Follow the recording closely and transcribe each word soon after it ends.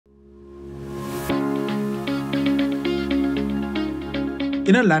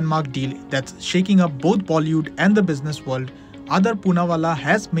In a landmark deal that's shaking up both Bollywood and the business world, Adar Poonawalla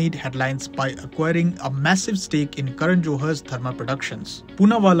has made headlines by acquiring a massive stake in Karan Johar's Dharma Productions.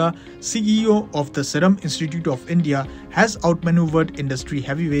 Poonawalla, CEO of the Serum Institute of India, has outmaneuvered industry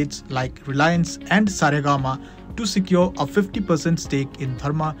heavyweights like Reliance and Saregama to secure a 50% stake in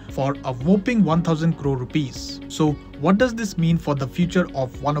Dharma for a whopping 1,000 crore rupees. So, what does this mean for the future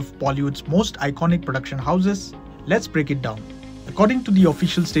of one of Bollywood's most iconic production houses? Let's break it down. According to the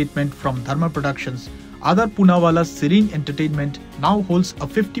official statement from Dharma Productions, Adar Poonawalla's Serene Entertainment now holds a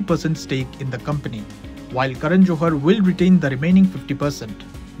 50% stake in the company, while Karan Johar will retain the remaining 50%.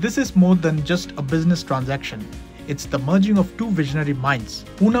 This is more than just a business transaction. It's the merging of two visionary minds.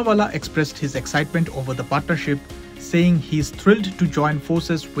 Poonawalla expressed his excitement over the partnership, saying he's thrilled to join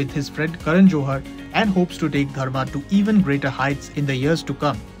forces with his friend Karan Johar and hopes to take Dharma to even greater heights in the years to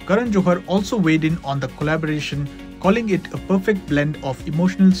come. Karan Johar also weighed in on the collaboration, calling it a perfect blend of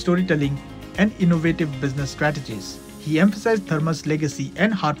emotional storytelling and innovative business strategies. He emphasized Dharma's legacy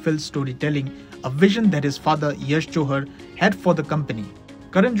and heartfelt storytelling, a vision that his father Yash Johar had for the company.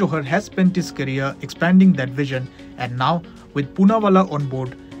 Karan Johar has spent his career expanding that vision, and now, with Poonawalla on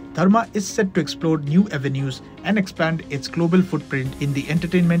board, Dharma is set to explore new avenues and expand its global footprint in the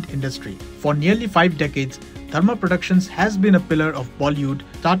entertainment industry. For nearly 5 decades, Dharma Productions has been a pillar of Bollywood,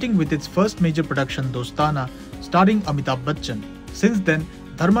 starting with its first major production Dostana, starring Amitabh Bachchan. Since then,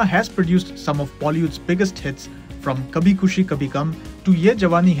 Dharma has produced some of Bollywood's biggest hits, from Kabhi Khushi Kabhi Gum to Ye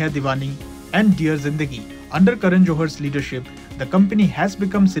Jawani Hai Diwani and Dear Zindagi. Under Karan Johar's leadership, the company has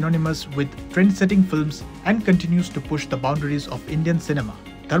become synonymous with trend-setting films and continues to push the boundaries of Indian cinema.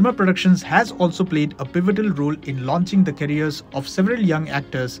 Dharma Productions has also played a pivotal role in launching the careers of several young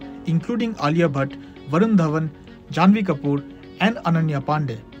actors, including Alia Bhatt, Varun Dhawan, Janhvi Kapoor, and Ananya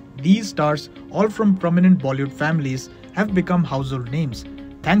Pandey. These stars, all from prominent Bollywood families, have become household names,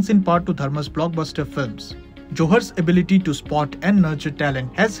 thanks in part to Dharma's blockbuster films. Johar's ability to spot and nurture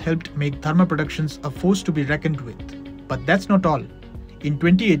talent has helped make Dharma Productions a force to be reckoned with. But that's not all. In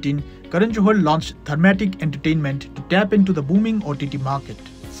 2018, Karan Johar launched Dharmatic Entertainment to tap into the booming OTT market.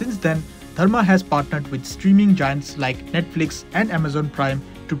 Since then, Dharma has partnered with streaming giants like Netflix and Amazon Prime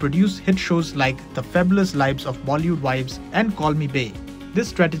to produce hit shows like The Fabulous Lives of Bollywood Wives and Call Me Bae. This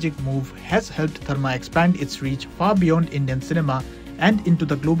strategic move has helped Dharma expand its reach far beyond Indian cinema and into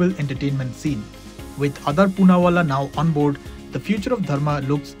the global entertainment scene. With Adar Poonawalla now on board, the future of Dharma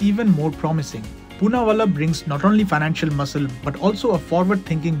looks even more promising. Poonawalla brings not only financial muscle but also a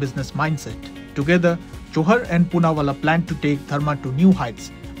forward-thinking business mindset. Together, Johar and Poonawalla plan to take Dharma to new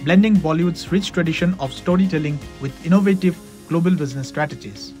heights, blending Bollywood's rich tradition of storytelling with innovative global business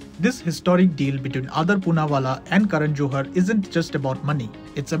strategies. This historic deal between Adar Poonawalla and Karan Johar isn't just about money.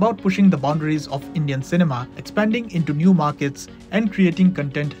 It's about pushing the boundaries of Indian cinema, expanding into new markets, and creating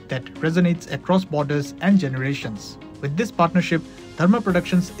content that resonates across borders and generations. With this partnership, Dharma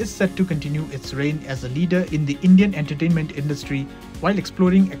Productions is set to continue its reign as a leader in the Indian entertainment industry while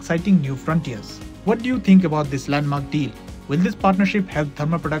exploring exciting new frontiers. What do you think about this landmark deal? Will this partnership help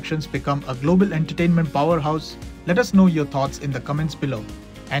Dharma Productions become a global entertainment powerhouse? Let us know your thoughts in the comments below.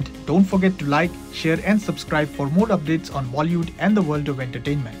 And don't forget to like, share and subscribe for more updates on Bollywood and the world of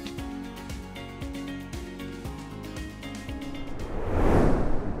entertainment.